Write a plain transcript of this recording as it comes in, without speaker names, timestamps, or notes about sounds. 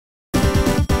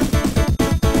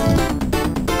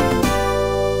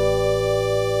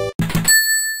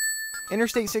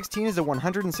Interstate 16 is a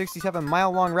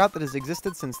 167-mile-long route that has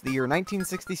existed since the year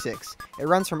 1966. It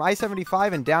runs from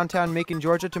I-75 in downtown Macon,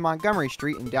 Georgia to Montgomery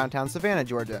Street in downtown Savannah,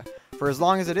 Georgia. For as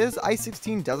long as it is,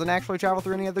 I-16 doesn't actually travel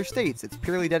through any other states. It's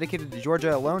purely dedicated to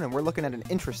Georgia alone, and we're looking at an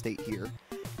intrastate here.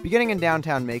 Beginning in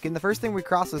downtown Macon, the first thing we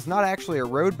cross is not actually a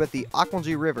road, but the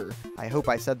Ocmulgee River. I hope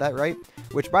I said that right.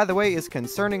 Which, by the way, is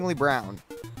concerningly brown.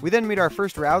 We then meet our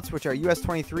first routes, which are US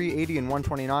 23, 80, and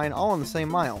 129, all on the same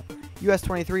mile. US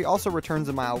 23 also returns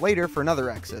a mile later for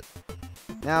another exit.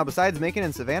 Now, besides Macon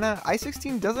and Savannah,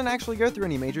 I-16 doesn't actually go through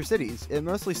any major cities. It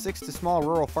mostly sticks to small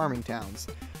rural farming towns.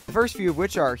 The first few of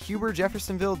which are Huber,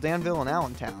 Jeffersonville, Danville, and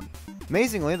Allentown.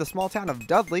 Amazingly, the small town of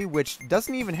Dudley, which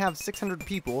doesn't even have 600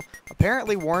 people,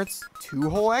 apparently warrants 2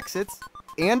 whole exits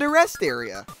and a rest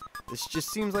area. This just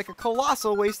seems like a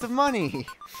colossal waste of money.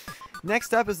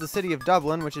 Next up is the city of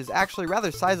Dublin, which is actually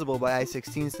rather sizable by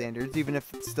I-16 standards, even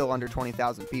if it's still under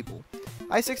 20,000 people.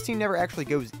 I-16 never actually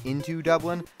goes into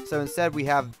Dublin, so instead we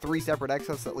have 3 separate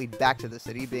exits that lead back to the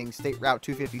city, being State Route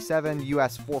 257,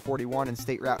 US 441, and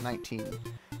State Route 19.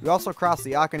 We also cross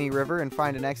the Ocmulgee River and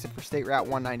find an exit for State Route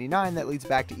 199 that leads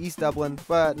back to East Dublin,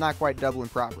 but not quite Dublin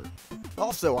proper.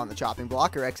 Also on the chopping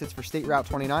block are exits for State Route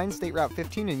 29, State Route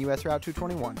 15, and US Route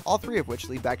 221, all 3 of which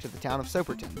lead back to the town of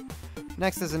Soperton.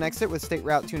 Next is an exit with State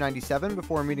Route 297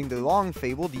 before meeting the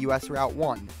long-fabled US Route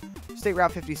 1. State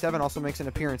Route 57 also makes an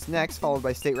appearance next, followed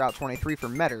by State Route 23 for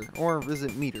Metter, or is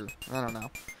it Meter? I don't know.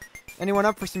 Anyone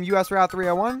up for some US Route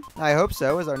 301? I hope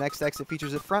so, as our next exit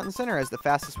features it front and center as the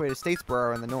fastest way to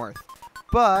Statesboro in the north.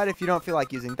 But if you don't feel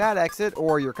like using that exit,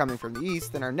 or you're coming from the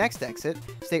east, then our next exit,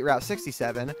 State Route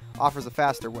 67, offers a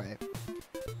faster way.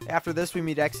 After this, we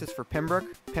meet exits for Pembroke,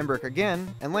 Pembroke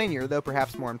again, and Lanier, though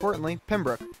perhaps more importantly,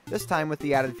 Pembroke, this time with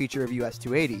the added feature of US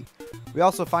 280. We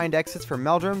also find exits for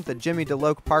Meldrum, the Jimmy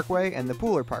DeLoach Parkway, and the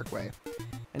Pooler Parkway.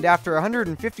 And after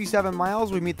 157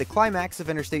 miles, we meet the climax of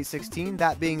Interstate 16,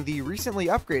 that being the recently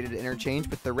upgraded interchange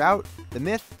with the route, the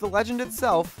myth, the legend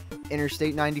itself,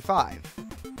 Interstate 95.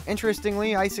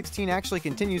 Interestingly, I-16 actually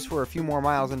continues for a few more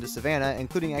miles into Savannah,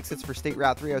 including exits for State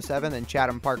Route 307 and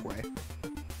Chatham Parkway.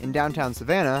 In downtown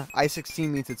Savannah, I-16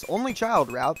 meets its only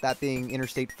child route, that being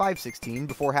Interstate 516,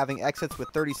 before having exits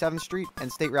with 37th Street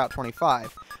and State Route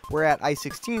 25, whereat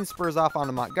I-16 spurs off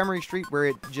onto Montgomery Street where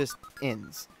it just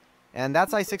ends. And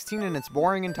that's I-16 in its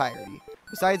boring entirety.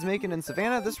 Besides Macon and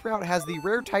Savannah, this route has the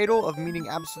rare title of meeting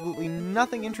absolutely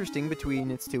nothing interesting between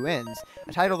its 2 ends,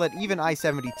 a title that even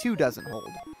I-72 doesn't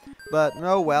hold. But,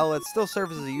 oh well, it still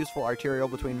serves as a useful arterial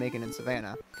between Macon and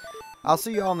Savannah. I'll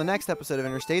see you all in the next episode of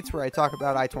Interstates, where I talk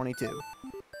about I-22.